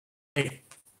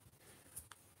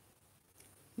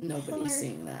Nobody's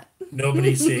seeing that.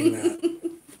 Nobody's seeing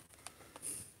that.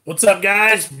 What's up,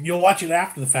 guys? You'll watch it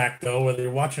after the fact, though, whether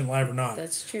you're watching live or not.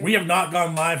 That's true. We have not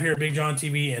gone live here at BigJon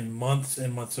TV in months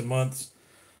and months and months.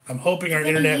 I'm hoping our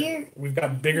internet, we've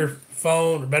got better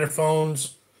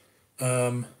phones.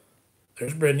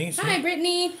 There's Brittany. Hi,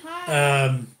 Brittany.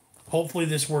 Hi. Hopefully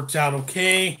this works out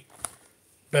okay.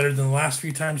 Better than the last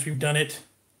few times we've done it.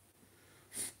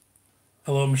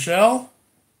 Hello, Michelle.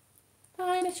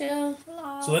 Hi, Michelle.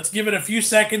 Hello. So let's give it a few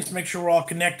seconds, make sure we're all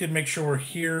connected, make sure we're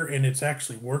here and it's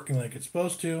actually working like it's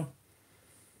supposed to.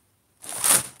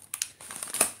 I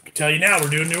can tell you now, we're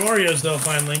doing new Oreos though,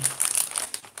 finally.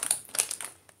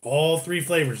 All 3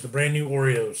 flavors, the brand new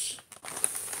Oreos.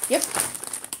 Yep.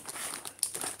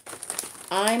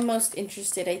 I'm most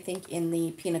interested, I think, in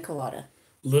the pina colada.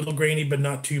 Little grainy, but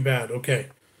not too bad. Okay.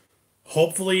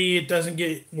 Hopefully it doesn't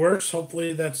get worse.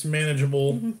 Hopefully that's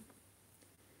manageable. Mm-hmm.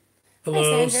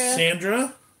 Hello, hi,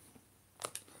 Sandra.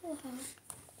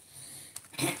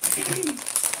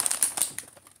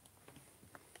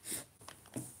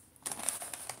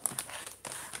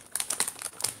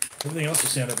 Everything else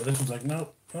is Sandra, but this one's like,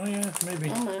 nope. Oh, yeah, maybe.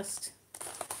 Almost.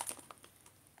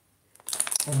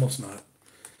 Almost not.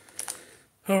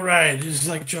 All right. This is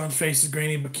like John's face is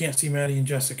grainy, but can't see Maddie and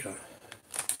Jessica.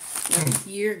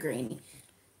 You're grainy.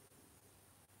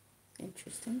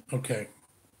 Interesting. Okay.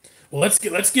 Well, let's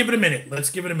give it a minute. Let's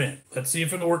see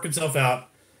if it'll work itself out.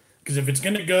 Because if it's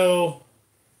gonna go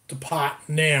to pot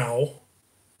now,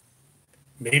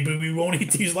 maybe we won't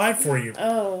eat these live for you.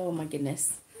 Oh my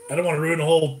goodness. I don't want to ruin a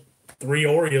whole 3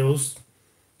 Oreos,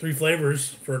 3 flavors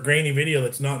for a grainy video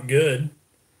that's not good.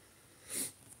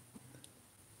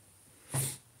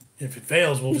 If it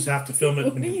fails, we'll just have to film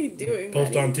it. What are you doing,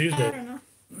 post on Tuesday. I don't know.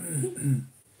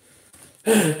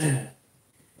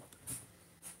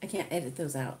 I can't edit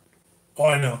those out. Oh,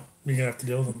 I know. You're going to have to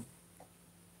deal with them.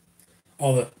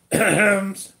 All the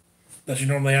that you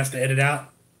normally have to edit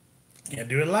out. Can't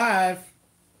do it live.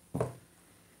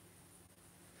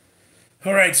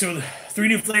 All right, so 3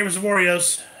 new flavors of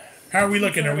Oreos. How are we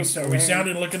looking? Are we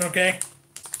sounding looking okay?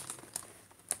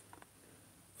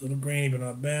 A little grainy, but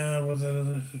not bad. What's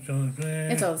that?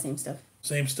 It's all the same stuff.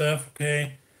 Same stuff,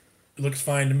 okay. It looks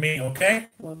fine to me, okay?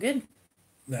 Well, good.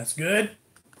 That's good.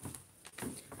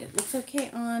 It looks okay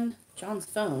on John's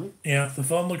phone. Yeah, the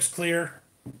phone looks clear.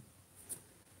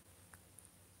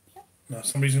 Yep. Now,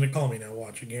 somebody's going to call me now.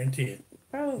 Watch, I guarantee it.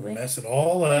 Probably. Mess it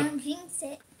all up. Don't jinx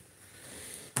it.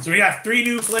 So we got 3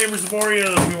 new flavors of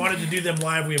Oreos. We wanted to do them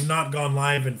live. We have not gone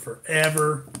live in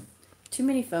forever. Too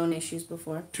many phone issues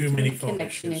before. Too many phone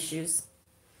connection issues.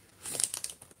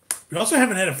 We also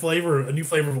haven't had a new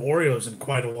flavor of Oreos in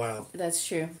quite a while. That's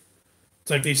true.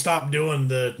 It's like they stopped doing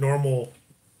the normal,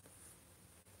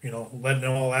 letting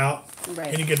them all out.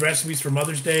 Right. Any good recipes for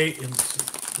Mother's Day?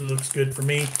 It looks good for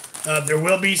me. There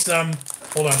will be some.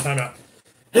 Hold on, time out.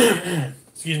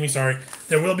 Excuse me, sorry.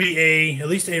 There will be at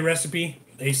least a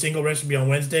single recipe on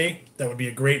Wednesday. That would be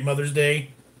a great Mother's Day.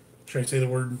 Should I say the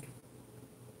word?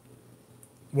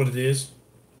 What it is?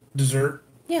 Dessert.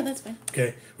 Yeah, that's fine.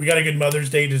 Okay, we got a good Mother's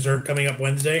Day dessert coming up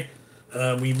Wednesday.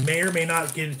 We may or may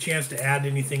not get a chance to add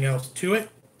anything else to it,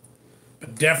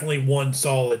 but definitely one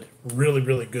solid, really,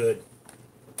 really good,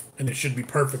 and it should be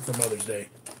perfect for Mother's Day.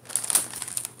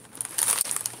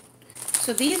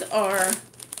 So these are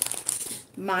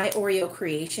my Oreo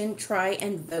creation. Try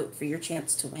and vote for your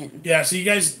chance to win. Yeah, so you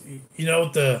guys, they did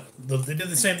the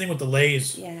same thing with the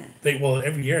Lay's. Yeah.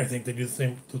 Every year I think they do the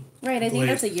same. Right, I think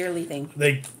that's a yearly thing.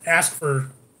 They ask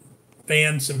for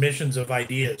fan submissions of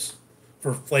ideas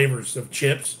for flavors of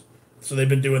chips. So they've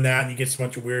been doing that, and you get a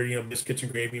bunch of weird, biscuits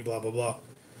and gravy, blah, blah, blah.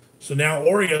 So now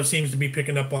Oreo seems to be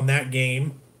picking up on that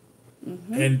game,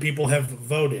 and people have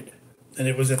voted. And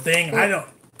it was a thing. Well, I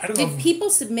don't know. Did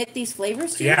people submit these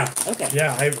flavors to you? Yeah. Okay.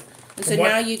 Yeah. So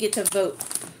now you get to vote.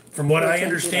 From what I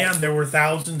understand, there were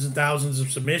thousands and thousands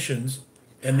of submissions,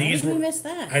 and How did we miss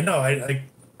that? I know.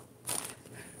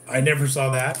 I never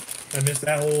saw that. I missed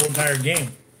that whole entire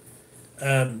game.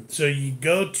 So you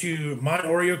go to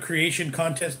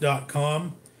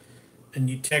myoreocreationcontest.com and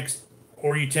you text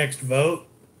vote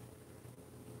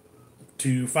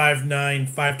to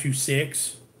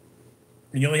 59526.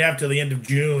 And you only have till the end of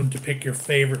June to pick your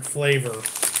favorite flavor.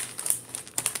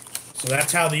 So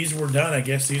that's how these were done. I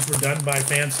guess these were done by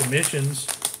fan submissions.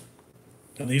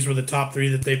 And these were the top 3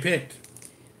 that they picked.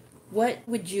 What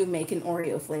would you make an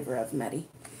Oreo flavor of, Maddie?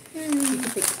 You can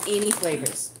pick any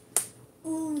flavors.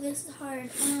 Ooh, this is hard.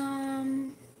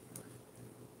 And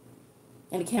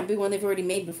it can't be one they've already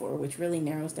made before, which really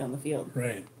narrows down the field.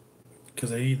 Right.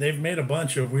 Because they've made a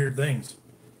bunch of weird things.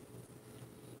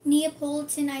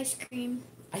 Neapolitan ice cream.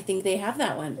 I think they have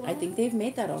that one. I think Wow. they've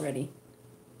made that already.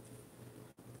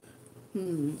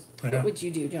 Yeah. What would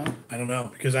you do, John? I don't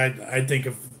know because I think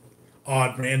of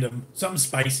odd, random, something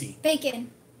spicy.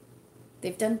 Bacon.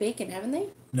 They've done bacon, haven't they?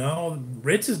 No,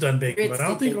 Ritz has done bacon, Ritz but I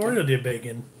don't did think bacon. Oreo did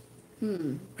bacon.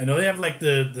 I know they have like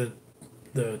the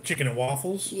chicken and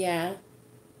waffles, Yeah.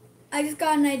 I just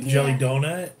got an idea. jelly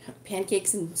donut,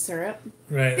 Pancakes and syrup.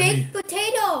 right? Baked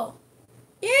potato.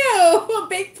 Ew! A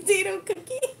baked potato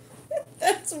cookie?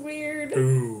 That's weird.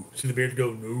 Ooh, see the beard go.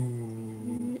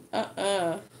 Ooh.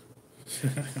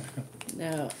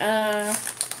 No.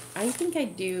 I think I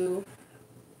do.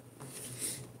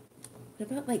 What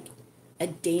about like a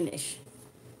Danish?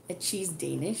 A cheese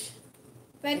Danish?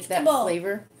 Like that Vegetable.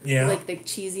 flavor? Yeah. Like the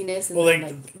cheesiness and Well, then,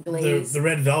 like like glaze. the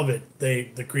red velvet,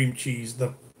 the cream cheese,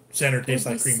 the center tastes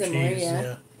Would like be cream similar, cheese. yeah.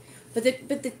 Yeah.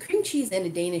 But the cream cheese in a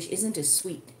Danish isn't as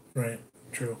sweet. Right.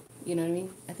 True. You know what I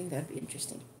mean? I think that'd be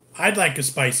interesting. I'd like a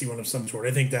spicy one of some sort.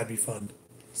 I think that'd be fun.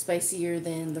 Spicier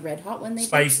than the red hot one they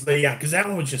Spice, yeah, because that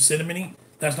one was just cinnamony.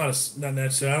 That's not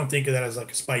necessarily. I don't think of that as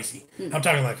like a spicy. I'm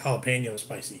talking like jalapeno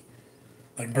spicy,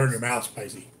 like burn your mouth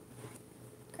spicy.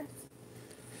 Okay.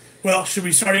 Well, should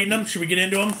we start eating them? Should we get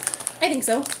into them? did. I think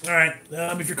so. All right.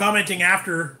 If you're commenting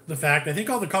after the fact, I think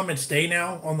all the comments stay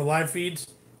now on the live feeds.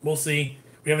 We'll see.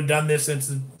 We haven't done this since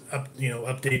the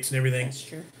updates and everything. That's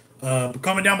true. But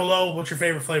comment down below what's your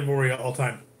favorite flavor Oreo all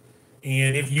time,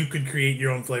 and if you could create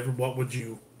your own flavor, what would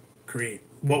you create?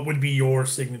 What would be your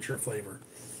signature flavor?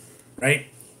 Right.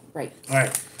 Right. All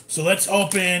right. So let's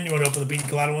open. You want to open the pina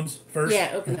colada ones first?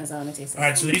 Yeah, open those. I want to taste them. All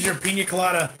right. So these are pina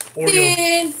colada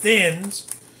Oreo thins,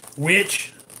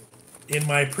 which in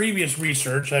my previous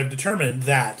research I've determined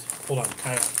that. Hold on,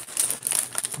 kind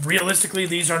of. Realistically,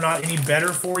 these are not any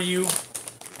better for you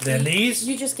than these.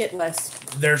 You just get less.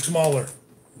 They're smaller.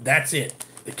 That's it.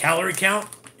 The calorie count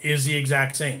is the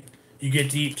exact same. You get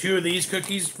to eat 2 of these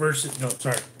cookies versus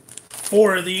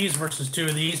 4 of these versus 2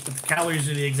 of these, but the calories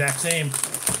are the exact same.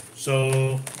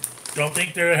 So don't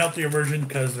think they're a healthier version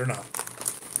because they're not.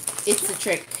 It's a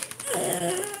trick.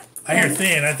 I hear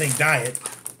thin. I think diet.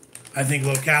 I think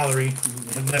low calorie,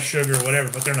 less sugar, or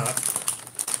whatever, but they're not.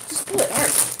 Just pull it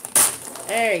hard.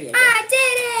 There you go. I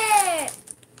did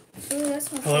it. Ooh,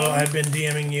 that's one. Hello, I've been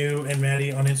DMing you and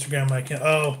Maddie on Instagram. I can.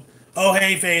 Oh,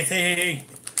 hey Faith. Hey.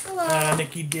 Hello.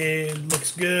 Nikki did.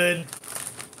 Looks good.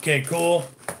 Okay, cool.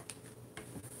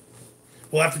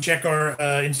 We'll have to check our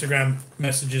Instagram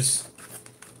messages.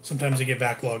 Sometimes they get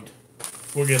backlogged.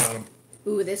 We'll get on them.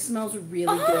 Ooh, this smells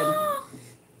really good.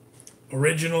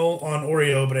 Original on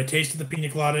Oreo, but I tasted the pina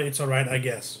colada. It's all right, I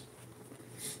guess.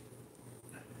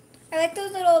 I like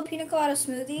those little pina colada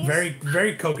smoothies. Very,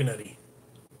 very coconutty.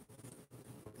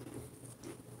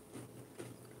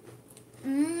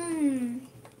 Mmm.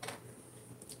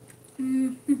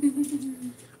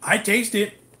 I taste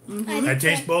it. I did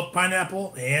taste too. both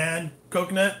pineapple and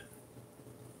coconut.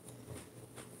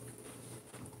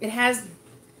 It has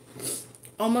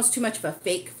almost too much of a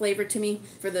fake flavor to me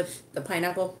for the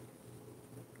pineapple.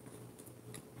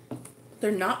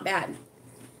 They're not bad.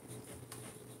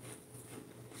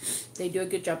 They do a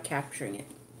good job capturing it.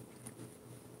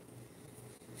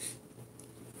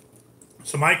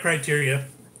 So my criteria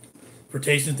for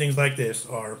tasting things like this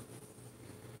are: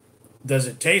 does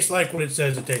it taste like what it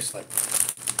says it tastes like?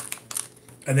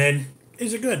 And then,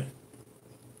 is it good?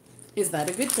 Is that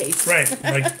a good taste? Right.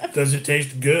 Like, does it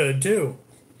taste good too?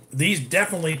 These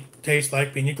definitely taste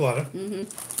like pina colada.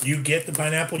 Mm-hmm. You get the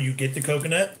pineapple, you get the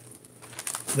coconut.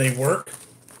 They work.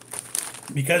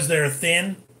 Because they're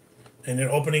thin and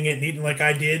they're opening it and eating like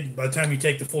I did, by the time you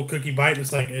take the full cookie bite,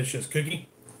 it's like it's just cookie.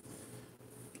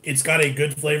 It's got a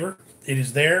good flavor. It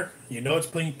is there. You know it's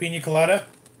pina colada.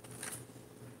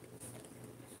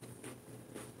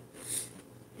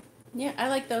 Yeah, I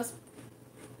like those.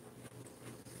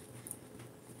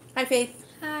 Hi, Faith.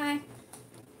 Hi.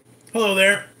 Hello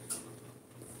there.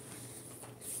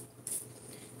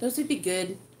 Those would be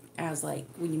good as like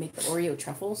when you make the Oreo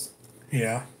truffles.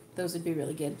 Yeah. Those would be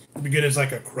really good. It'd be good as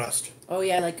like a crust. Oh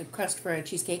yeah, like a crust for a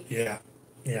cheesecake. Yeah.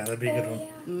 Yeah, that'd be a good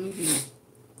one. Yeah.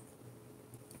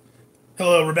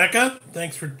 Hello, Rebecca.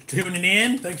 Thanks for tuning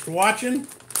in. Thanks for watching.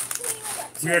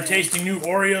 We are tasting new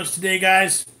Oreos today,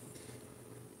 guys.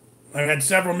 I've had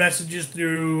several messages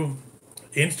through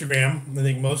Instagram, I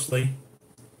think mostly.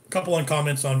 A couple on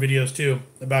comments on videos too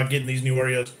about getting these new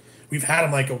Oreos. We've had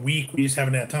them like a week. We just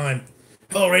haven't had time.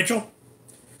 Hello, Rachel.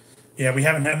 Yeah, we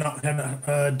haven't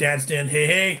had Dad's Den.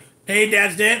 Hey,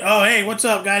 Dad's Den. Oh, hey, what's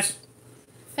up, guys?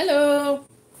 Hello.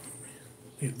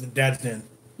 The Dad's Den.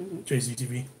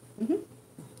 JCTV.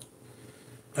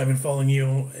 I've been following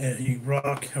you. You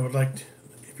rock. I would like to,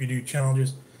 if you do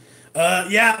challenges.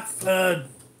 Yeah.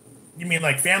 You mean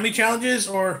like family challenges,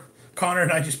 or Connor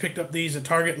and I just picked up these at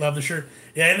Target. Love the shirt.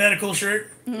 Yeah, isn't that a cool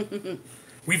shirt?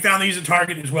 We found these at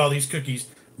Target as well. These cookies,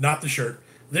 not the shirt.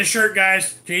 This shirt,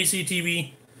 guys,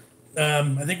 JCTV.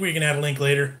 I think we can add a link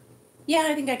later. Yeah,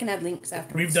 I think I can add links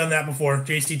after. We've done that before.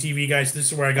 JCTV, guys.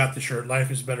 This is where I got the shirt.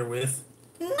 Life is better with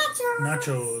Nachos.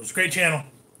 nachos. Great channel.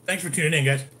 Thanks for tuning in,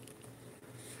 guys.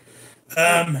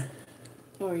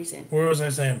 What were you saying? What was I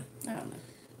saying? I don't know.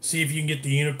 See if you can get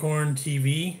the Unicorn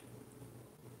TV.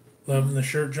 Loving the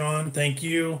shirt, John. Thank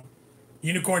you.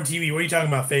 Unicorn TV. What are you talking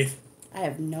about, Faith? I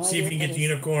have no idea. See if you can what get that the is.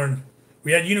 unicorn.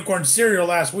 We had unicorn cereal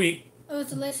last week. It was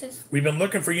delicious. We've been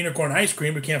looking for unicorn ice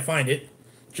cream, but can't find it.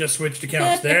 Just switched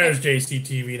accounts. There's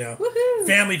JCTV now. Woohoo!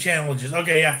 Family challenges.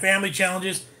 Okay, yeah, family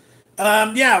challenges.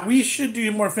 Yeah, we should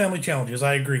do more family challenges.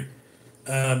 I agree.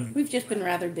 We've just been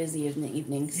rather busy in the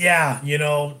evenings. Yeah, you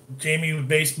know, Jamie with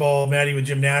baseball, Maddie with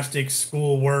gymnastics,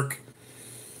 school, work.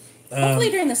 Hopefully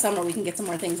during the summer we can get some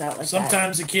more things out like that.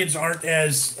 Sometimes the kids aren't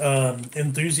as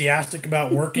enthusiastic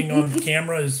about working on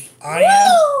camera as I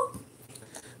am.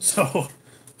 So,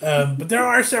 but there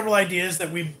are several ideas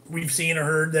that we've seen or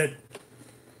heard that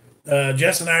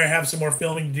Jess and I have some more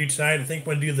filming to do tonight. I think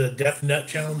we're going to do the Death Nut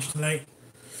Challenge tonight.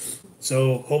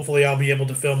 So hopefully I'll be able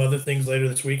to film other things later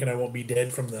this week and I won't be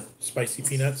dead from the spicy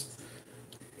peanuts.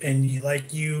 And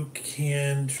you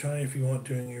can try if you want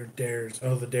doing your dares.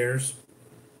 Oh, the dares.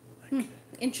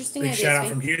 Interesting Big idea. shout out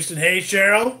from Houston. Hey,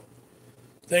 Cheryl.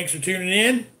 Thanks for tuning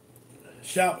in.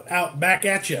 Shout out back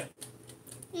at you.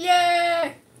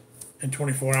 Yeah. In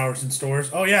 24 hours in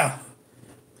stores. Oh, yeah.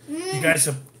 You guys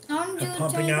are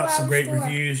pumping out some great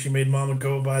reviews. You made Mama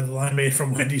go buy the limeade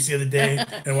from Wendy's the other day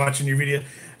and watching your video.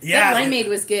 Yeah. That limeade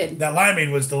was good. That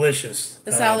limeade was delicious.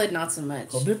 The salad, not so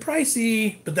much. A little bit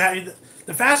pricey, but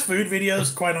the fast food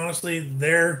videos, quite honestly,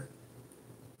 they're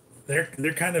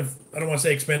kind of, I don't want to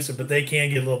say expensive, but they can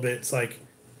get a little bit. It's like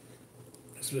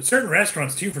certain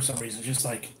restaurants too, for some reason, just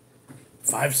like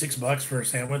 $5-6 for a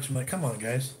sandwich. I'm like, come on,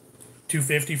 guys,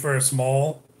 $2.50 for a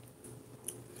small.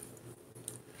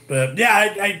 But yeah,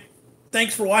 I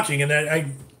thanks for watching, and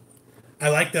I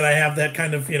like that I have that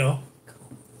kind of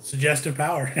suggestive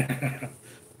power.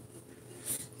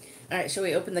 All right, shall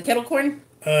we open the kettle corn?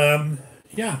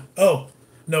 Yeah. Oh,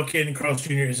 no kidding. Carl's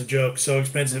Jr. is a joke. So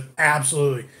expensive.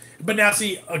 Absolutely. But now,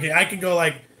 see, okay, I can go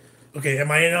like, okay, am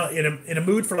I in a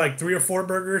mood for like 3 or 4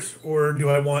 burgers, or do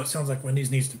I want? Sounds like Wendy's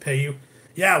needs to pay you.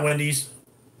 Yeah, Wendy's,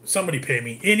 somebody pay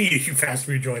me. Any of you fast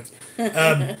food joints.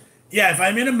 Yeah, if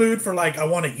I'm in a mood for like I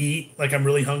want to eat, like I'm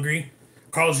really hungry,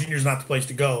 Carl's Jr. is not the place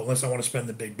to go unless I want to spend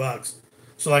the big bucks.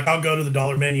 So like I'll go to the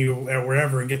dollar menu or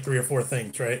wherever and get 3 or 4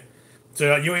 things, right?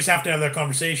 So you always have to have that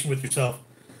conversation with yourself.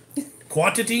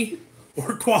 Quantity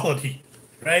or quality,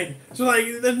 right? So like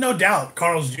there's no doubt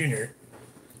Carl's Jr.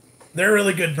 They're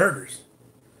really good burgers.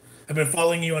 I've been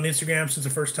following you on Instagram since the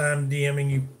first time DMing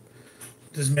you.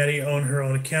 Does Maddie own her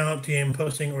own account, DM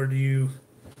posting, or do you?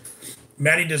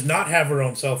 Maddie does not have her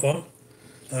own cell phone.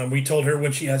 We told her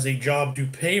when she has a job to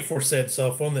pay for said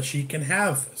cell phone that she can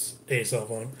have a cell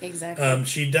phone. Exactly.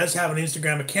 She does have an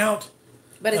Instagram account.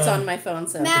 But it's on my phone,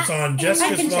 so. Matt, It's on I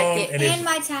Jessica's can check phone, it. And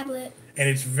my tablet. and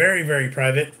it's very, very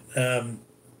private. I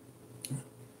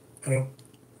don't.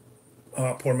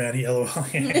 Oh, poor Maddie. LOL.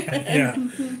 Yeah.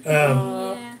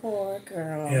 Oh, Yeah. poor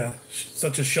girl. Yeah.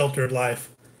 Such a sheltered life.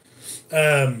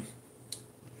 I'm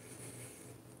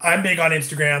big on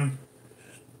Instagram.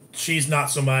 She's not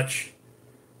so much.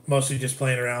 Mostly just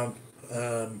playing around.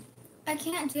 I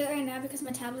can't do it right now because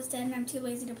my tablet's dead and I'm too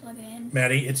lazy to plug it in.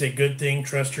 Maddie, it's a good thing.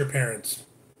 Trust your parents.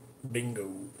 Bingo.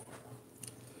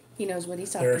 He knows what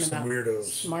he's talking There are about. some weirdos.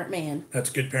 Smart man. That's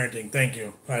good parenting. Thank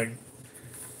you.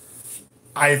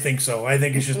 I think so. I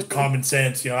think it's just common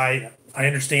sense. I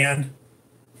understand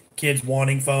kids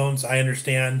wanting phones. I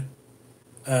understand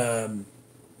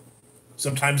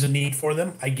sometimes a need for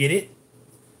them. I get it.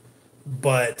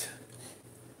 But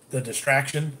the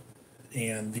distraction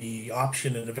and the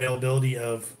option and availability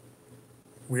of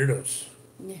weirdos.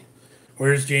 Yeah.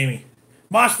 Where's Jamie?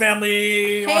 Moss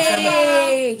family! Moss family!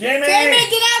 Hey! Jamie! Jamie,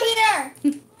 get out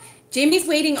here! Jamie's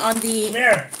waiting on Come the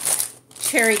here.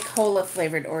 cherry cola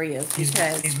flavored Oreos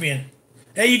because. He's being...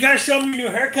 Hey, you gotta show me your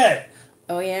new haircut!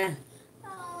 Oh, yeah.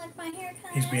 Oh, like my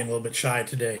haircut. He's being a little bit shy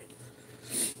today.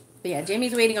 But yeah,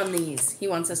 Jamie's waiting on these. He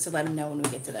wants us to let him know when we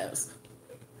get to those.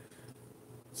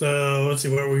 So, let's see,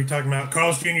 what were we talking about?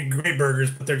 Carl's Jr. Great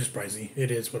burgers, but they're just pricey. It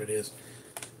is what it is.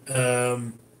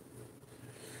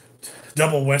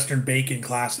 Double Western Bacon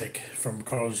Classic from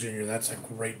Carl's Jr. That's a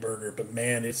great burger, but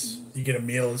man, you get a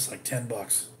meal, it's like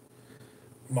 $10.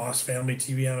 Moss Family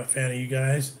TV, I'm a fan of you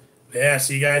guys. Yeah,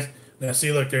 see, guys, Now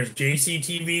see, look, there's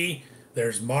JCTV,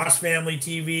 there's Moss Family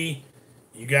TV.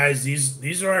 You guys,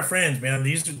 these are our friends, man.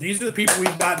 These are the people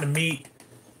we've gotten to meet.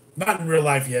 Not in real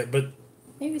life yet, but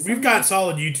Maybe we've got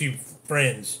solid YouTube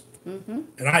friends, Mm-hmm.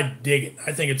 and I dig it.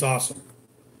 I think it's awesome.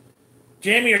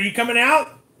 Jamie, are you coming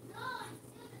out?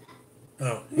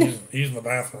 Oh, he's in the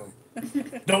bathroom.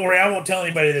 Don't worry, I won't tell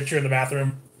anybody that you're in the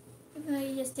bathroom. No,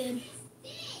 you just did.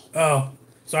 Oh,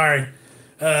 sorry.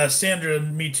 Sandra,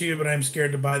 me too, but I'm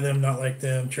scared to buy them. Not like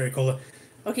them. Cherry Cola.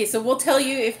 Okay, so we'll tell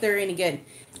you if they're any good.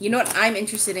 You know what I'm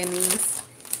interested in these?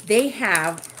 They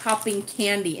have popping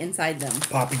candy inside them.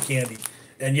 Popping candy.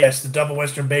 And yes, the double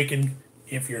Western bacon,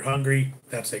 if you're hungry,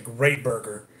 that's a great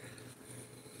burger.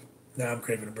 Now I'm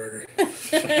craving a burger.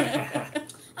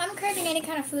 I'm craving any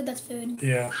kind of food that's food.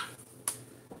 Yeah.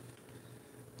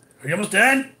 Are you almost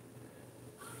done?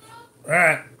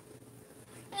 Alright.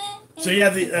 So yeah,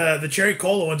 the cherry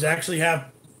cola ones actually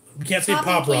have, you can't say Popping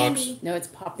pop rocks, candy. No, it's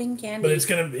popping candy. but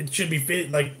it should be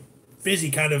fizzy,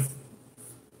 kind of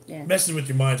yeah. messes with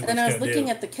your mind. And I was looking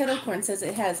at the kettle corn. Says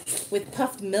it has with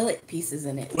puffed millet pieces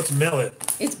in it. What's millet?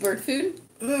 It's bird food.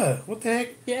 What the heck?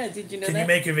 Yeah, did you know Can that? you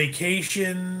make a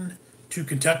vacation to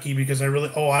Kentucky? Because I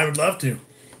would love to.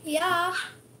 Yeah.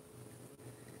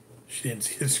 She didn't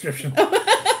see the description.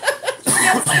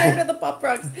 I'm scared of the pop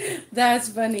rocks. That's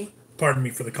funny. Pardon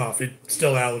me for the cough. It's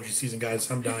still allergy season, guys.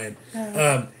 I'm dying.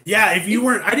 Yeah, if you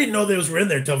weren't, I didn't know those were in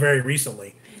there until very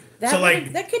recently.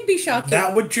 That could be shocking.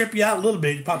 That would trip you out a little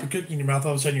bit. You pop a cookie in your mouth,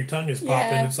 all of a sudden your tongue is popping.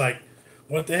 Yeah. It's like,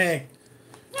 what the heck?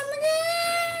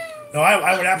 No,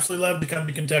 I would absolutely love to come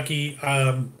to Kentucky.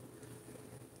 I've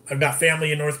got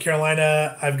family in North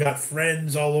Carolina. I've got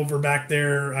friends all over back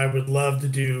there. I would love to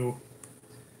do,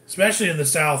 especially in the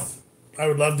South, I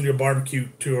would love to do a barbecue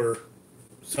tour,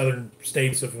 southern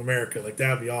states of America. Like,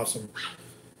 that would be awesome.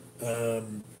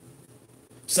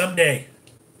 Someday,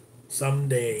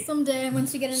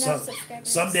 once you get enough subscribers.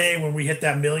 someday when we hit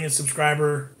that 1 million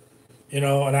subscriber, and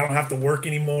I don't have to work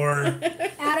anymore.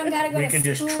 Adam gotta go We to can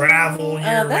just school. travel year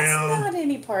that's round. not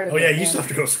any part of Oh it. yeah, you then. still have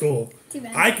to go to school. Too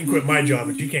bad. I can quit my job,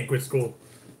 but you can't quit school.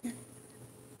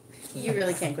 You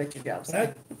really can't quit your job. So.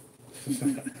 That-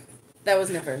 That was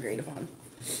never agreed upon.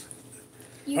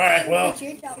 You All right, can well, quit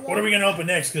your job, what are we gonna open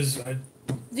next? Because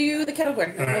Do the kettle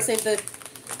corn. All We'll right. save the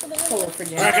cola for all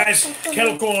dinner. right, guys,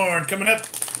 kettle corn coming up.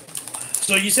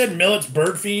 So you said millet's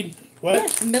bird feed? What?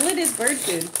 Yeah, millet is bird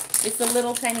food. It's the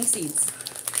little tiny seeds.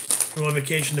 We're on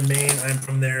vacation to Maine. I'm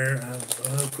from there.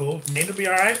 Cool. Maine will be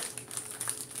all right.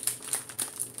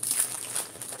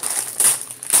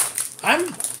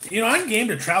 I'm game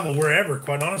to travel wherever.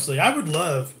 Quite honestly, I would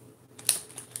love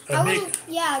a big.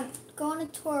 Go on a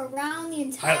tour around the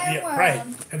entire world. Right.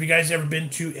 Have you guys ever been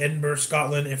to Edinburgh,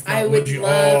 Scotland? If not, I would would you?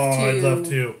 love I'd to. love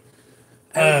to.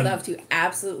 I would love to.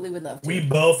 Absolutely would love to. We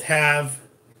both have,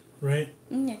 right,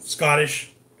 Yes.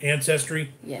 Scottish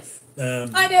ancestry, Yes.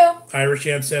 I do. Irish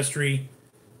ancestry.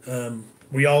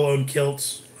 We all own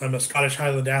kilts. I'm a Scottish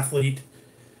Highland athlete.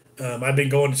 I've been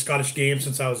going to Scottish games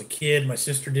since I was a kid. My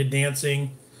sister did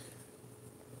dancing.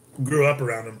 Grew up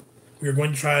around them. We are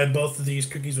going to try both of these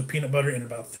cookies with peanut butter in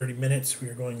about 30 minutes. We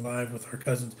are going live with our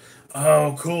cousins.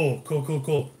 Oh, cool.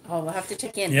 Oh, we'll have to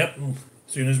check in. Yep.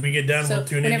 As soon as we get done, So we'll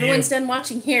tune when in. everyone's done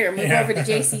watching here, move Yeah. over to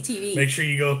JCTV. Make sure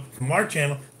you go from our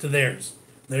channel to theirs.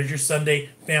 There's your Sunday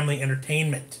family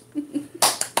entertainment.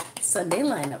 Sunday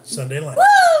lineup. Sunday line.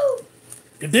 Woo!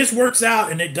 If this works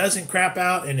out and it doesn't crap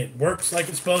out and it works like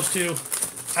it's supposed to,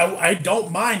 I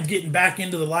don't mind getting back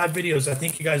into the live videos. I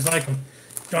think you guys like them.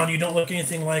 John, you don't look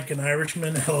anything like an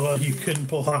Irishman. LOL, you couldn't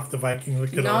pull off the Viking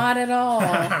look at all. Not at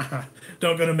all.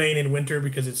 Don't go to Maine in winter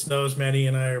because it snows. Maddie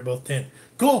and I are both 10.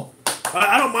 Cool.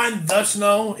 I don't mind the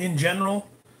snow in general.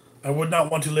 I would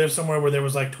not want to live somewhere where there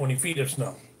was like 20 feet of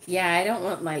snow. Yeah, I don't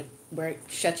want where it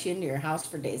shuts you into your house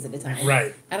for days at a time.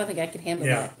 Right. I don't think I could handle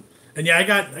Yeah. that. And yeah, I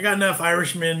got enough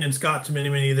Irishmen and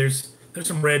Scotsmen. There's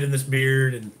some red in this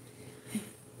beard, and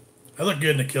I look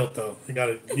good in a kilt though. You got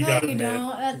to admit.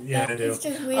 Yeah, I do. It's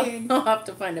just weird. I'll have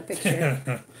to find a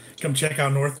picture. Come check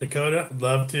out North Dakota. I'd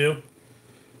love to.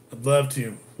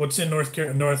 What's in North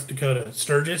Dakota?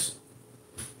 Sturgis?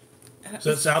 Is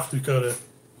that South Dakota?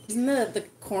 Isn't the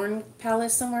corn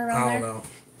palace somewhere around I there? don't know.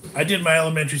 I did my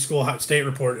elementary school state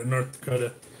report in North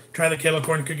Dakota. Try the kettle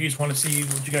corn cookies. Want to see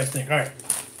what you guys think. All right.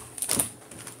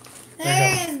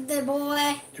 There's the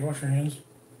boy. Did you wash your hands?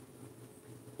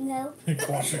 No.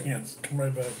 Wash your hands. Come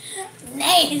right back.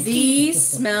 Nasty. These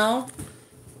smell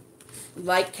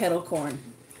like kettle corn.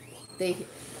 It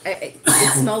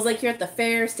smells like you're at the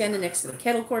fair standing next to the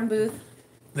kettle corn booth.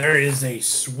 There is a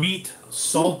sweet,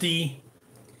 salty,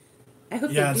 I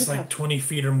hope Yeah, they it's do like have. 20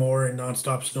 feet or more and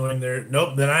nonstop snowing there.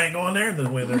 Nope, then I ain't going there in the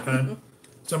winter time.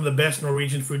 Some of the best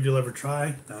Norwegian food you'll ever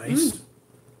try. Nice.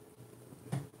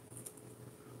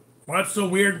 Well, that's so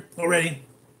weird already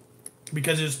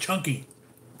because it's chunky.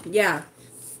 Yeah.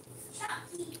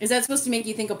 Is that supposed to make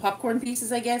you think of popcorn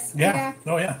pieces, I guess? Yeah. Yeah.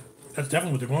 Oh, yeah. That's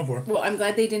definitely what they're going for. Well, I'm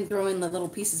glad they didn't throw in the little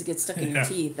pieces that get stuck in your Yeah.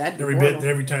 teeth. That'd be Every horrible. bit,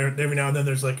 every now and then,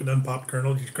 there's like an unpopped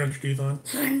kernel you crunch your teeth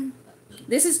on.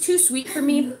 This is too sweet for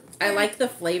me. I like the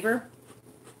flavor.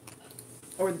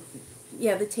 Or,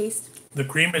 yeah, the taste. The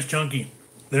cream is chunky.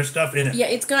 There's stuff in it. Yeah,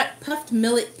 it's got puffed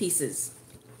millet pieces.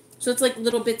 So it's like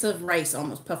little bits of rice,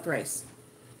 almost puffed rice.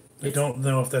 I don't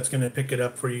know if that's going to pick it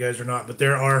up for you guys or not, but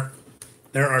there are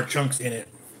chunks in it.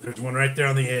 There's one right there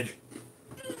on the edge.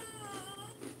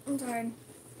 I'm tired.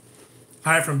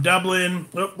 Hi from Dublin.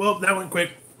 Oh, well, that went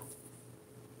quick.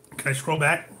 Can I scroll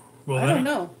back? Well, I don't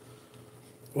know.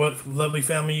 What lovely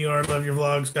family you are. Love your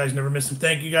vlogs, guys. Never miss them.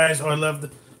 Thank you, guys. Oh, I love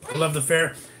the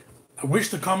fair. I wish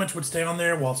the comments would stay on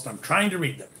there whilst I'm trying to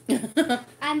read them.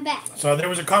 I'm back. So there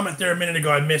was a comment there a minute ago.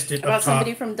 I missed it About up top.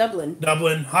 somebody from Dublin.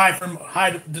 Dublin. Hi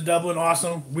to Dublin.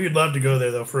 Awesome. We'd love to go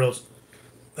there though, for reals.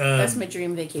 That's my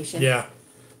dream vacation. Yeah.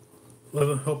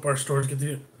 Hope our stores get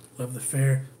the love the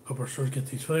fair. Hope our stores get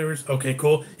these flavors. Okay,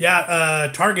 cool. Yeah.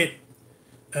 Target,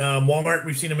 Walmart.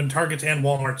 We've seen them in Targets and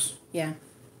WalMarts. Yeah.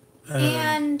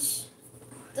 And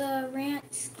the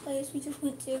ranch place we just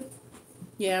went to.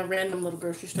 Yeah, random little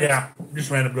grocery stores. Yeah,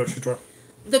 just random grocery store.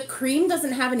 The cream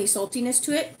doesn't have any saltiness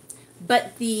to it,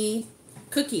 but the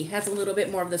cookie has a little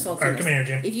bit more of the saltiness. All right, come here,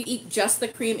 Jim. If you eat just the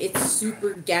cream, it's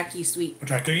super gacky sweet.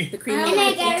 Try cookie. The cream And and the I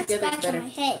cookie got a together is scratch on better. my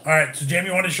head. All right, so Jamie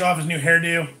wanted to show off his new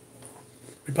hairdo.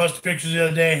 We posted pictures the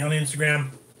other day on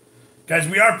Instagram. Guys,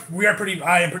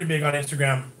 I am pretty big on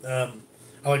Instagram.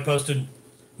 I like posting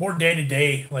more day to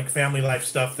day, like family life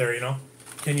stuff there. You know,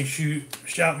 can you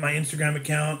shout my Instagram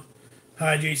account?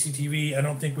 Hi JCTV. I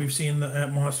don't think we've seen the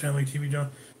at Moss Family TV,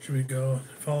 John. Should we go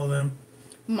follow them?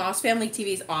 Moss Family TV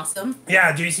is awesome.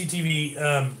 Yeah,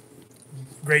 JCTV.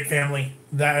 Great family.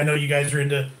 That I know you guys are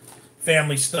into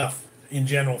family stuff in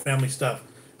general. Family stuff.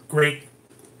 Great.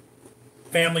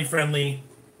 Family friendly.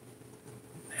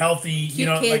 Healthy. Cute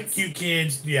like kids. cute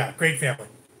kids. Yeah, great family.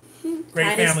 Great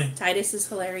Titus, family. Titus is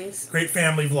hilarious. Great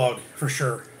family vlog for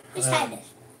sure. Who's Titus?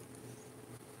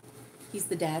 He's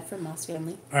the dad from Moss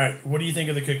Family. All right, what do you think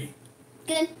of the cookie?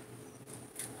 Good.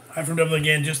 Hi from Dublin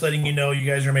again. Just letting you know, you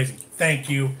guys are amazing. Thank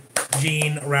you,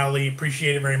 Gene Rowley.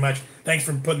 Appreciate it very much. Thanks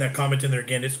for putting that comment in there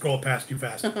again. It scrolled past too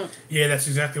fast. Yeah, that's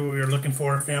exactly what we were looking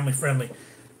for. Family friendly.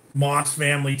 Moss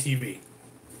Family TV.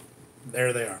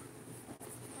 There they are.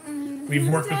 We've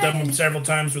worked with them several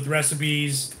times with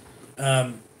recipes,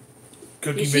 cooking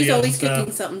videos. She's always and stuff.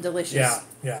 cooking something delicious.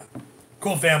 Yeah.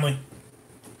 Cool family.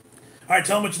 All right,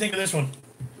 tell them what you think of this one.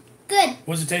 Good.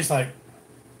 What does it taste like?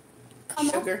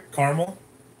 Sugar. Caramel?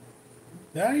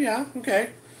 Yeah, okay.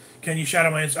 Can you shout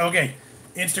out my okay.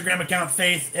 Instagram account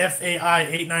Faith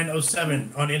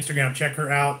FAI8907 on Instagram. Check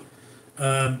her out.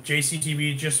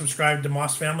 JCTV just subscribed to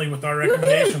Moss Family with our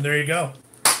recommendation. There you go.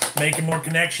 Making more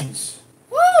connections.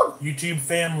 Woo! YouTube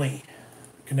family.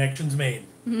 Connections made.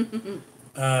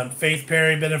 Faith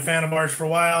Perry, been a fan of ours for a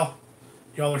while.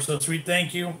 Y'all are so sweet.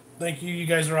 Thank you. Thank you. You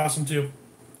guys are awesome too.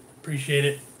 Appreciate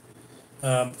it.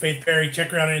 Faith Perry, check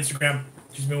her out on Instagram.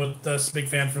 She's been with us, big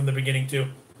fan from the beginning too.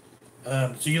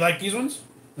 So you like these ones?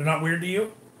 They're not weird to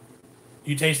you?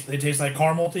 They taste like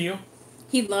caramel to you?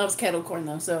 He loves kettle corn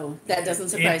though, so that doesn't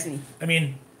surprise me. I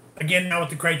mean, again, now with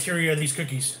the criteria of these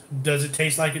cookies, does it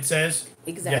taste like it says?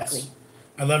 Exactly. Yes.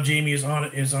 I love Jamie's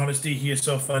honesty. He is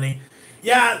so funny.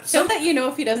 Yeah. He'll let you know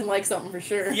if he doesn't like something for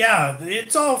sure. Yeah,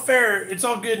 it's all fair. It's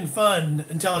all good and fun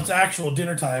until it's actual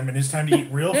dinner time and it's time to eat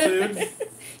real food.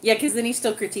 Yeah, because then he's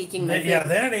still critiquing the Yeah,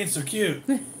 that ain't so cute.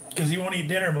 Because he won't eat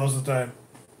dinner most of the time.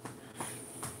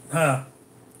 Huh.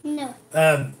 No.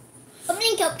 Um,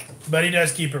 Opening Coke. but he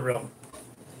does keep it real.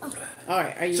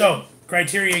 Alright, are you So,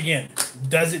 criteria again.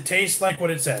 Does it taste like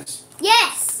what it says?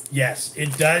 Yes. Yes,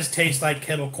 it does taste like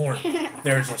kettle corn.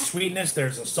 There's a sweetness,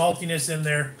 there's a saltiness in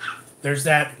there. There's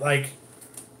that, like,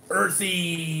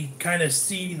 earthy kind of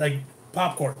seed, like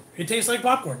popcorn. It tastes like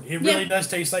popcorn. It really does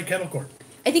taste like kettle corn.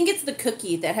 I think it's the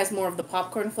cookie that has more of the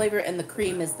popcorn flavor and the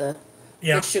cream is the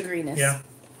sugariness. Yeah.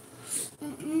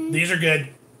 These are good.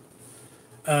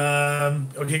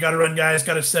 Okay, gotta run, guys.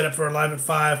 Gotta set up for our live at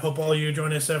 5. Hope all of you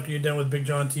join us after you're done with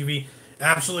BigJon TV.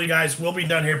 Absolutely, guys. We'll be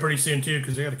done here pretty soon, too,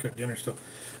 because we gotta cook dinner still.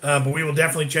 But we will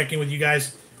definitely check in with you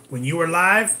guys when you are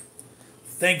live.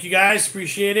 Thank you, guys.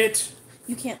 Appreciate it.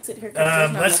 You can't sit here. 'Cause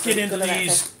there's not Let's enough get room to into go to that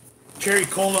these side. cherry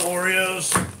cola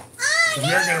Oreos. We're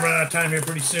gonna run out of time here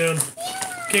pretty soon.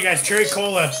 Okay, guys, cherry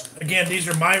cola. Again, these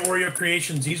are my Oreo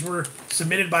creations. These were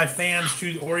submitted by fans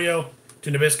to Oreo to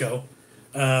Nabisco,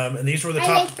 and these were the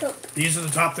top. These are the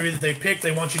top 3 that they picked.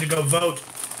 They want you to go vote.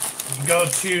 You go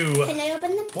to. Can I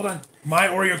open them? Hold on.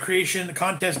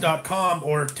 MyOreoCreationContest.com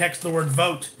or text the word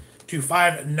vote to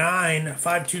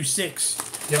 59526.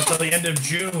 You have until the end of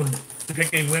June to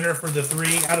pick a winner for the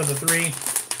 3 out of the 3.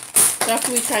 So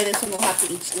after we try this one, we'll have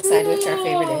to each decide which our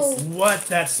favorite is. What?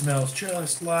 That smells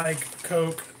just like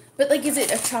Coke. But, like, is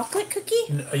it a chocolate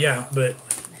cookie? Yeah, but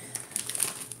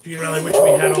you really wish we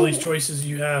had all these choices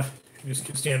you have. You just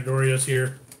get standard Oreos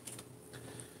here.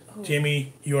 Oh.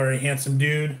 Jamie, you are a handsome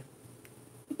dude.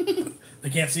 They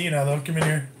can't see you now, though. Come in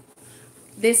here.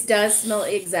 This does smell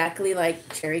exactly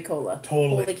like cherry cola.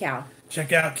 Totally. Holy cow.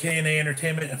 Check out K&A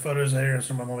Entertainment and photos there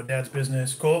from my mom and dad's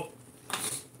business. Cool.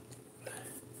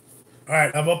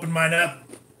 Alright, I've opened mine up.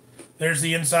 There's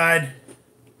the inside.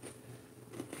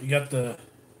 You got the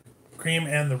cream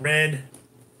and the red.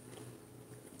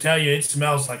 Tell you, it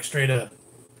smells like straight up.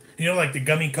 You know, like the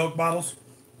gummy Coke bottles?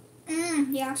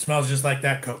 Yeah. It smells just like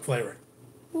that Coke flavor.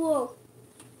 Whoa.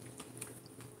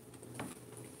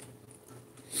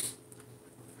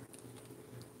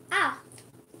 Ah.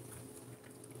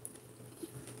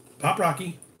 Pop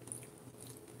Rocky.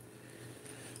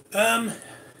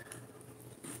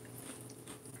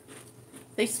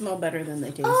 They smell better than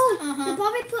they taste. Oh, they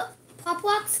probably put Pop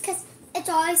Rocks because it's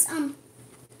always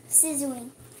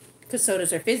sizzling. Because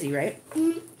sodas are fizzy, right?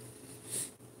 Mm-hmm.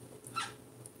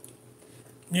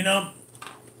 You know,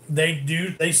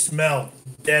 they smell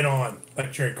dead on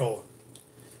like cherry cola.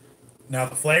 Now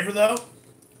the flavor, though,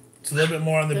 it's a little bit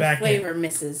more on the back end. The flavor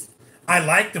misses. I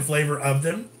like the flavor of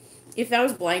them. If I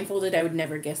was blindfolded, I would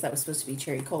never guess that was supposed to be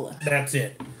cherry cola. That's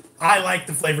it. I like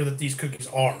the flavor that these cookies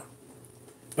are.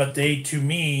 But they, to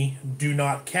me, do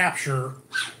not capture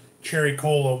cherry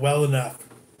cola well enough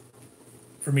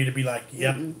for me to be like,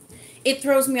 yep. Mm-mm. It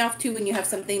throws me off, too, when you have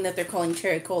something that they're calling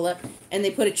cherry cola, and they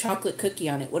put a chocolate cookie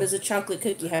on it. What does a chocolate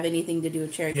cookie have anything to do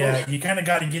with cherry cola? Yeah, you kind of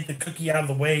got to get the cookie out of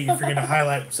the way if you're going to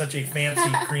highlight such a fancy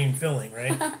cream filling,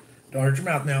 right? Don't hurt your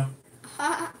mouth now.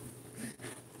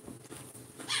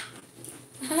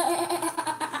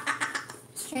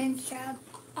 Strange job.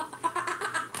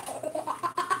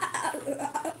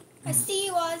 I see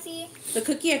you, Ozzy. The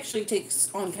cookie actually takes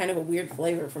on kind of a weird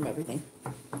flavor from everything.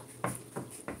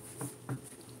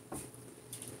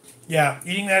 Yeah,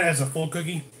 eating that as a full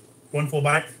cookie, one full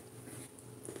bite.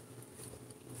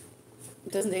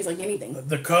 It doesn't taste like anything.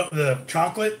 The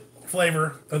chocolate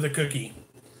flavor of the cookie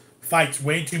fights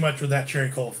way too much with that cherry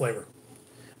cola flavor.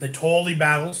 It totally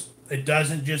battles. It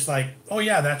doesn't just like, oh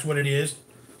yeah, that's what it is.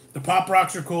 The Pop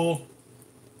Rocks are cool,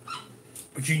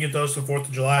 but you can get those for 4th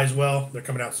of July as well. They're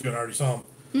coming out soon. I already saw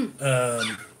them.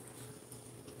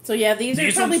 So yeah, these are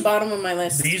probably bottom of my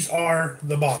list. These are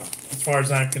the bottom, as far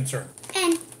as I'm concerned.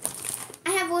 And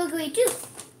I have Wiggly too.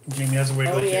 Jamie has a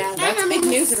wiggly Oh yeah, too. that's big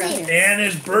news around here. And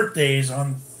his birthday's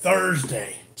on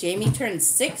Thursday. Jamie turned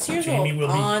 6 years Jamie old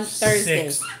will on be Thursday.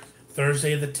 6,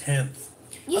 Thursday the 10th.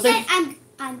 You Although- said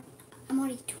I'm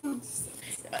already 26.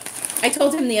 I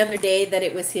told him the other day that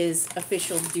it was his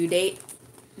official due date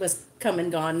was come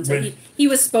and gone. So he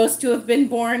was supposed to have been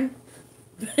born.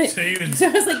 So he was, So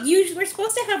I was like, you were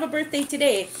supposed to have a birthday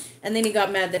today. And then he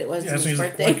got mad that it wasn't his so he's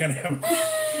birthday. like, what can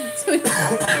I So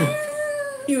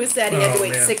he was sad he had to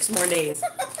wait man. 6 more days.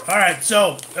 All right,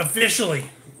 so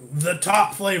officially, the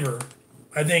top flavor,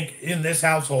 I think, in this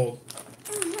household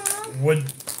would.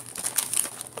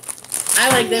 I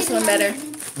like this one better.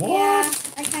 What? Yeah,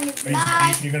 I kind of.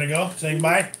 Bye. You gonna go? Saying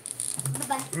bye?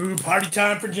 Bye. Ooh, party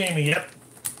time for Jamie. Yep.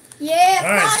 Yeah. All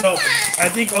right, so I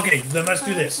think then let's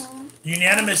do this.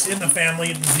 Unanimous in the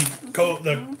family.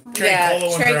 The cherry cola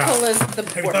ones cherry are out. cola's the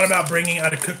Have you worst. thought about bringing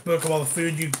out a cookbook of all the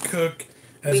food you cook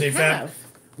as We a fam? have.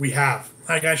 We have.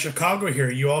 Hi guys, Chicago here.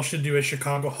 You all should do a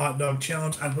Chicago hot dog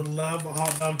challenge. I would love a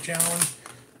hot dog challenge.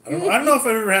 I don't know if I've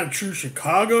ever had a true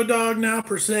Chicago dog now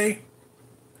per se,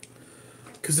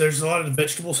 because there's a lot of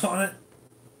vegetables on it.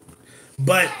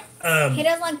 But He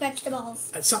doesn't like vegetables.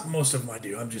 that's something most of them I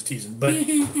do. I'm just teasing. But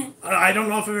I don't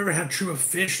know if I've ever had a true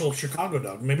official Chicago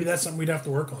dog. Maybe that's something we'd have to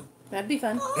work on. That'd be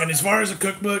fun. And as far as a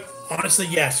cookbook, honestly,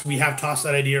 yes, we have tossed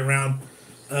that idea around.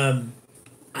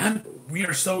 We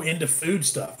are so into food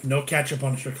stuff. No ketchup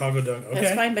on a Chicago dog. Okay.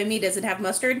 That's fine by me. Does it have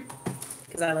mustard?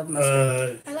 Because I love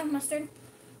mustard. I love mustard.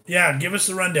 Yeah, give us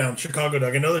the rundown. Chicago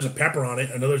dog. I know there's a pepper on it.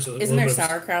 I know there's a Isn't little there bit of-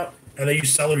 sauerkraut? and they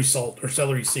use celery salt or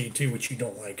celery seed too, which you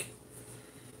don't like.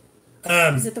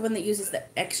 Is it the one that uses the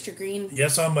extra green?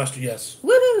 Yes on mustard. Yes.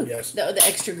 Woohoo! Yes. The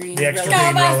extra green. The extra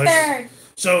relish. green No relish. mustard.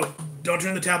 So Don't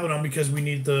turn the tablet on because we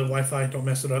need the Wi-Fi. Don't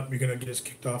mess it up. You're gonna get us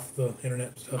kicked off the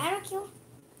internet stuff. I don't care.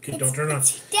 Okay, don't turn it on.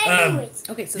 It's dead anyways.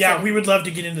 Okay, so Yeah, sorry. we would love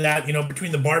to get into that. You know,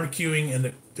 between the barbecuing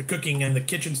and the cooking and the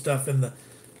kitchen stuff and the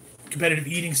competitive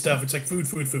eating stuff, it's like food.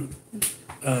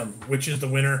 Which is the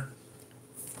winner?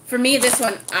 For me, this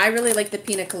one, I really like the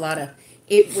pina colada.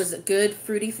 It was a good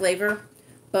fruity flavor,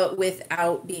 but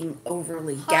without being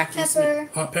overly gacky sweet.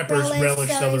 Hot peppers, relish,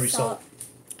 celery salt.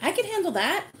 I could handle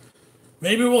that.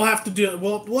 Maybe we'll have to do.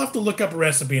 We'll have to look up a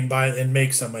recipe and buy and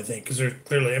make some. I think because they're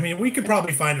clearly. I mean, we could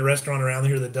probably find a restaurant around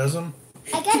here that does them.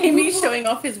 I got Amy's Google. showing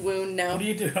off his wound now. What are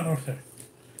you doing over there?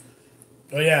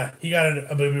 Oh yeah, he got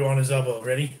a boo-boo on his elbow.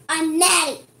 Ready? I'm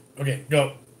natty. Okay,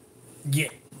 go.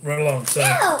 Get right along. So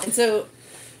Ew. And so,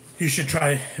 you should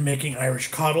try making Irish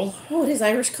coddle. what is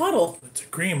Irish coddle? It's a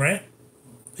cream, right?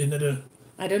 Isn't it a?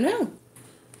 I don't know.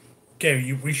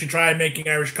 Okay, we should try making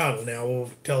Irish coddle. Now,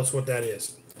 will tell us what that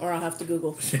is. Or I'll have to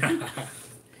Google.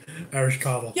 Irish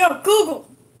coddle. Yo, Google!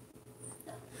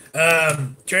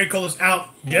 Cherry cola's out.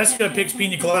 Jessica picks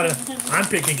pina colada. I'm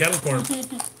picking kettle corn.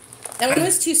 That one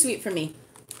was too sweet for me.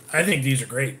 I think these are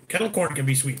great. Kettle corn can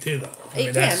be sweet too, though.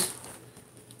 It can.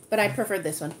 But I preferred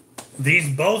this one.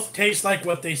 These both taste like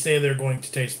what they say they're going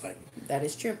to taste like. That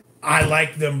is true. I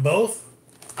like them both.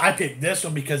 I picked this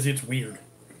one because it's weird.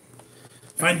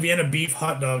 Find Vienna beef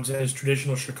hot dogs as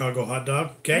traditional Chicago hot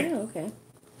dog. Okay, Oh, okay.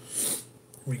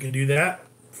 we can do that.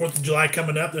 4th of July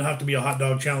coming up. There'll have to be a hot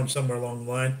dog challenge somewhere along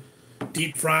the line.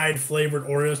 Deep fried flavored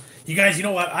Oreos. You guys, you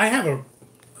know what? I have a.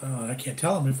 I can't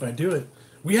tell them if I do it.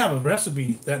 We have a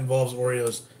recipe that involves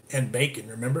Oreos and bacon.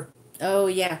 Remember? Oh,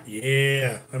 yeah.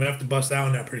 Yeah, I'm gonna have to bust that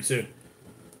one out pretty soon.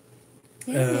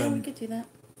 Yeah, we could do that.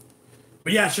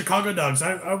 But yeah, Chicago dogs.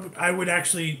 I would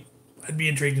actually. I'd be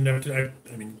intrigued to know.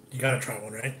 I mean, you gotta try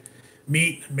one, right?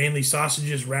 Meat, mainly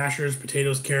sausages, rashers,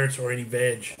 potatoes, carrots, or any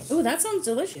veg. Oh, that sounds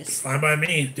delicious. Fine by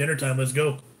me. Dinner time. Let's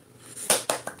go.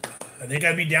 I think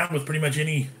I'd be down with pretty much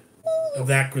any of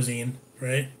that cuisine,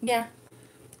 right? Yeah.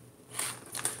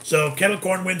 So kettle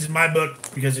corn wins in my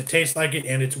book because it tastes like it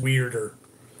and it's weirder.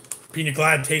 Pina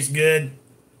colada tastes good.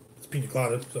 It's pina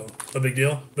colada, so no big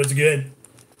deal, but it's good.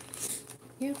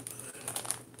 Yeah.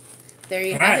 There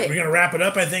you All have right, it. we're gonna wrap it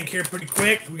up. I think here pretty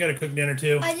quick. We gotta cook dinner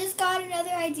too. I just got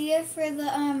another idea for the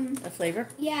A flavor?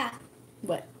 yeah,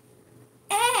 What?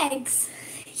 eggs.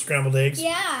 Scrambled eggs.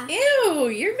 Yeah. Ew,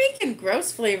 you're making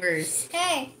gross flavors.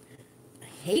 Hey. I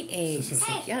hate eggs.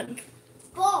 Hey. Yuck.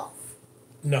 Both.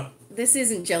 No, This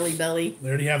isn't Jelly Belly. they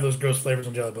already have those gross flavors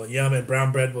on Jelly Belly. Yum, and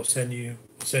brown bread will send you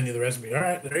the recipe. All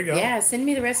right, there you go. Yeah, send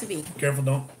me the recipe. Careful,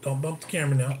 don't bump the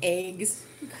camera now. Eggs.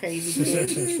 Crazy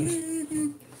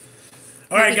kid.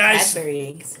 All right, Maybe guys. Raspberry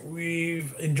eggs.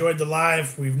 We've enjoyed the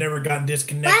live. We've never gotten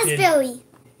disconnected. Raspberry.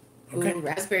 Okay. Ooh,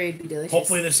 raspberry would be delicious.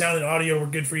 Hopefully the sound and audio were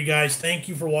good for you guys. Thank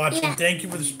you for watching. Yeah. Thank you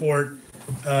for the support.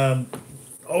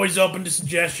 Always open to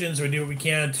suggestions. We do what we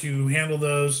can to handle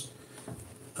those.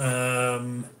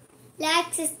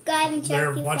 Like, subscribe, and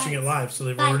share. They're watching it live, so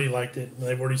they've Bye. already liked it. And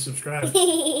they've already subscribed.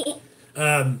 And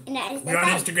that is the We're on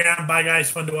bye. Instagram. Bye, guys.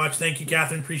 Fun to watch. Thank you,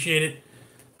 Catherine. Appreciate it.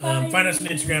 Find us on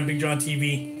Instagram, BigJon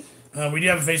TV. We do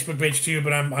have a Facebook page too,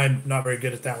 but I'm not very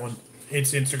good at that one.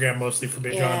 It's Instagram mostly for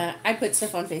BigJon. Yeah, I put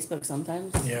stuff on Facebook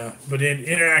sometimes. Yeah, but in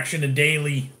interaction and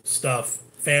daily stuff,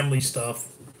 family stuff,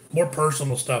 more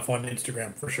personal stuff on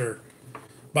Instagram for sure.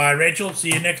 Bye, Rachel.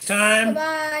 See you next time.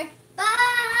 Bye. Bye.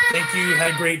 Thank you.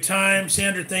 Had a great time.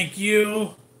 Sandra, thank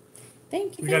you.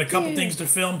 Thank you. We got a thank couple you. things to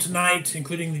film tonight,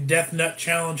 including the Death Nut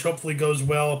Challenge. Hopefully goes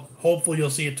well. Hopefully you'll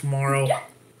see it tomorrow.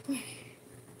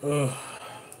 Ugh.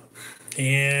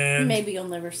 And Maybe you'll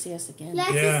never see us again.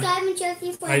 Like, Yeah. subscribe, and share with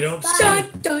your friends. I don't Bye.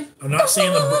 see. I'm not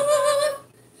seeing the.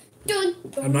 Dun.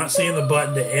 I'm not seeing the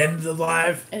button to end the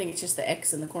live. I think it's just the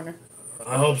X in the corner.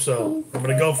 I hope so. I'm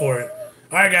gonna go for it.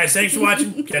 All right, guys. Thanks for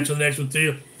watching. Catch you on the next one. See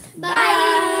you. Bye.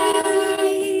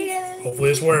 Hopefully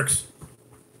this works.